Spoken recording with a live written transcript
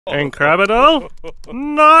Incredible?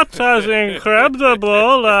 Not as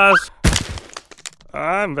incredible as...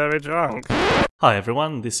 I'm very drunk. Hi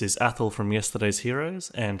everyone, this is Athel from Yesterday's Heroes,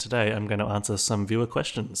 and today I'm going to answer some viewer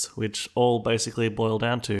questions, which all basically boil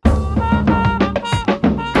down to...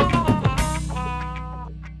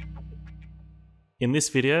 In this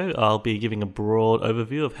video, I'll be giving a broad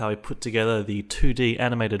overview of how I put together the 2D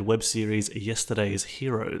animated web series Yesterday's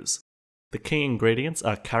Heroes. The key ingredients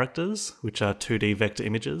are characters, which are 2D vector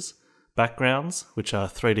images, backgrounds, which are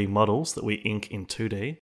 3D models that we ink in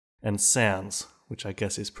 2D, and sounds, which I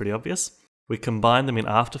guess is pretty obvious. We combine them in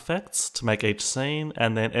After Effects to make each scene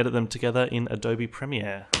and then edit them together in Adobe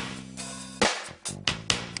Premiere.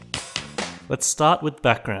 Let's start with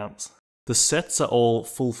backgrounds. The sets are all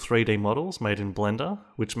full 3D models made in Blender,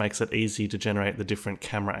 which makes it easy to generate the different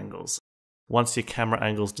camera angles. Once your camera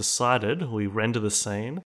angle's decided, we render the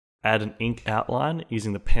scene, add an ink outline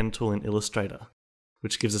using the pen tool in Illustrator,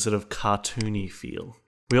 which gives a sort of cartoony feel.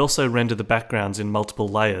 We also render the backgrounds in multiple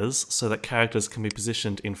layers so that characters can be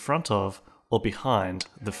positioned in front of or behind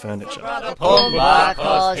the furniture.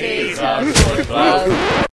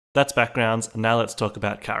 That's backgrounds, now let's talk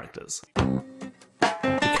about characters.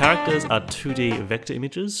 The characters are 2D vector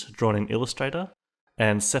images drawn in Illustrator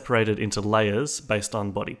and separated into layers based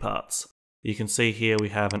on body parts. You can see here we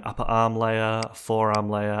have an upper arm layer, a forearm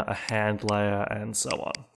layer, a hand layer, and so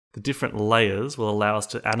on. The different layers will allow us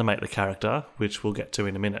to animate the character, which we'll get to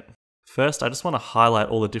in a minute. First, I just want to highlight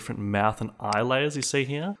all the different mouth and eye layers you see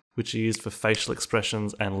here, which are used for facial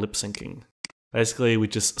expressions and lip syncing. Basically, we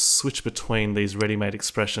just switch between these ready-made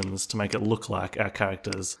expressions to make it look like our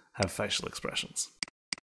characters have facial expressions.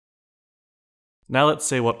 Now let's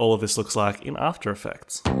see what all of this looks like in After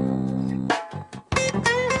Effects.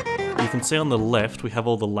 You can see on the left we have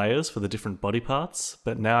all the layers for the different body parts,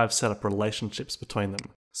 but now I've set up relationships between them.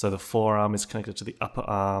 So the forearm is connected to the upper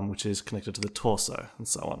arm, which is connected to the torso, and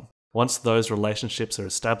so on. Once those relationships are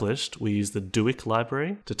established, we use the Duik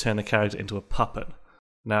library to turn the character into a puppet.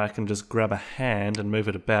 Now I can just grab a hand and move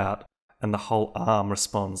it about, and the whole arm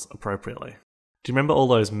responds appropriately. Do you remember all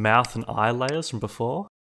those mouth and eye layers from before?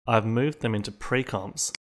 I've moved them into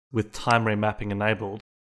pre-comps with time remapping enabled,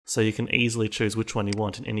 so you can easily choose which one you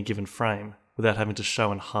want in any given frame without having to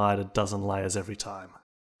show and hide a dozen layers every time.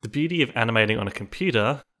 The beauty of animating on a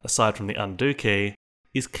computer, aside from the undo key,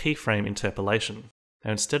 is keyframe interpolation.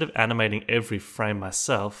 Now instead of animating every frame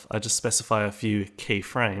myself, I just specify a few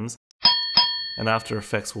keyframes, and After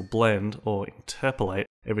Effects will blend or interpolate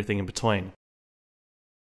everything in between.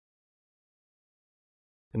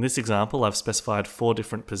 In this example, I've specified 4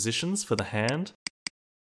 different positions for the hand,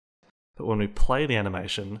 but when we play the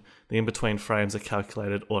animation, the in-between frames are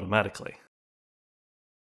calculated automatically.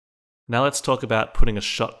 Now let's talk about putting a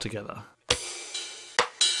shot together.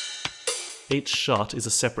 Each shot is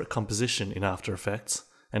a separate composition in After Effects,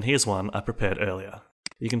 and here's one I prepared earlier.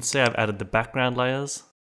 You can see I've added the background layers,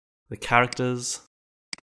 the characters,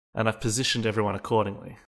 and I've positioned everyone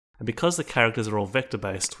accordingly. And because the characters are all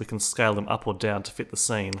vector-based, we can scale them up or down to fit the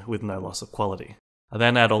scene with no loss of quality. I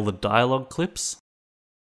then add all the dialogue clips,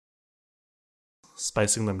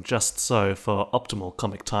 spacing them just so for optimal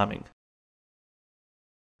comic timing.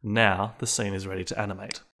 Now the scene is ready to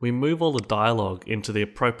animate. We move all the dialogue into the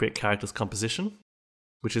appropriate character's composition,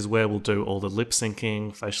 which is where we'll do all the lip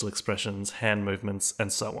syncing, facial expressions, hand movements,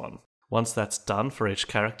 and so on. Once that's done for each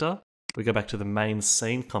character, we go back to the main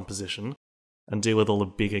scene composition and deal with all the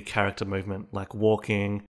bigger character movement like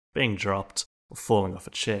walking, being dropped, or falling off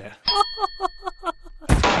a chair.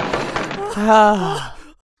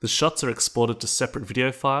 The shots are exported to separate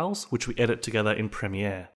video files, which we edit together in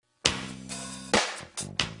Premiere.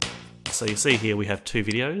 So you see here we have 2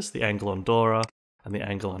 videos, the angle on Dora and the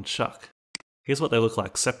angle on Chuck. Here's what they look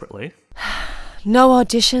like separately. No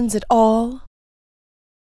auditions at all?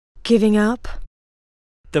 Giving up?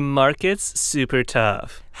 The market's super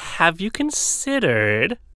tough. Have you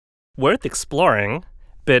considered? Worth exploring,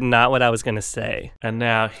 but not what I was gonna say. And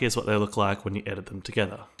now here's what they look like when you edit them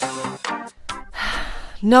together.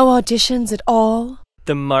 No auditions at all?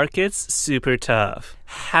 The market's super tough.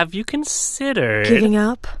 Have you considered? Giving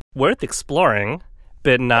up? Worth exploring,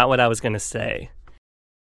 but not what I was gonna say.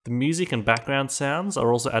 The music and background sounds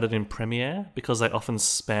are also added in Premiere because they often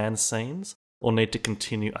span scenes or need to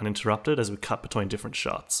continue uninterrupted as we cut between different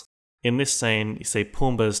shots. In this scene, you see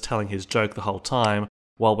Pumbaa's telling his joke the whole time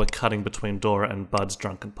while we're cutting between Dora and Bud's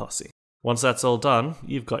drunken posse. Once that's all done,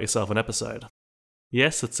 you've got yourself an episode.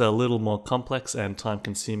 Yes, it's a little more complex and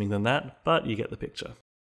time-consuming than that, but you get the picture.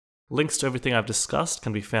 Links to everything I've discussed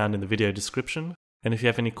can be found in the video description, and if you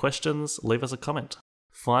have any questions, leave us a comment.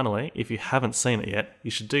 Finally, if you haven't seen it yet,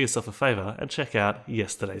 you should do yourself a favour and check out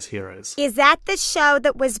Yesterday's Heroes. Is that the show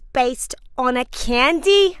that was based on a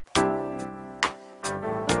candy?